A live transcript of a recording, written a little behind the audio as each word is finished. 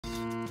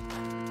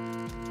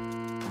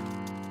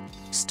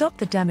Stop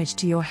the damage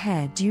to your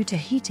hair due to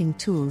heating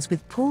tools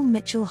with Paul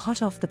Mitchell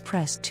Hot Off the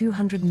Press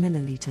 200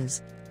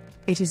 ml.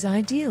 It is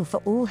ideal for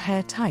all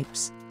hair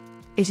types.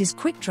 It is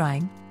quick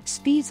drying,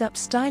 speeds up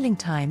styling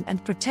time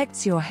and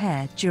protects your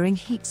hair during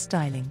heat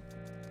styling.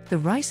 The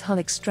rice hull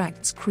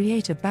extracts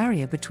create a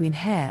barrier between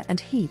hair and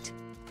heat.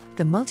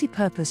 The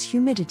multi-purpose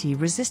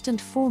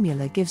humidity-resistant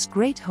formula gives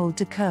great hold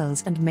to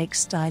curls and makes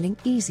styling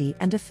easy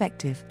and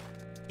effective.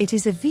 It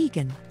is a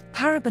vegan,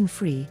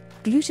 paraben-free,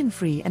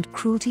 gluten-free and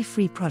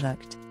cruelty-free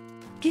product.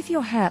 Give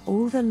your hair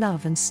all the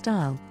love and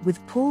style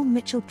with Paul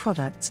Mitchell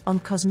products on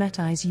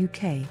Cosmetize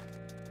UK.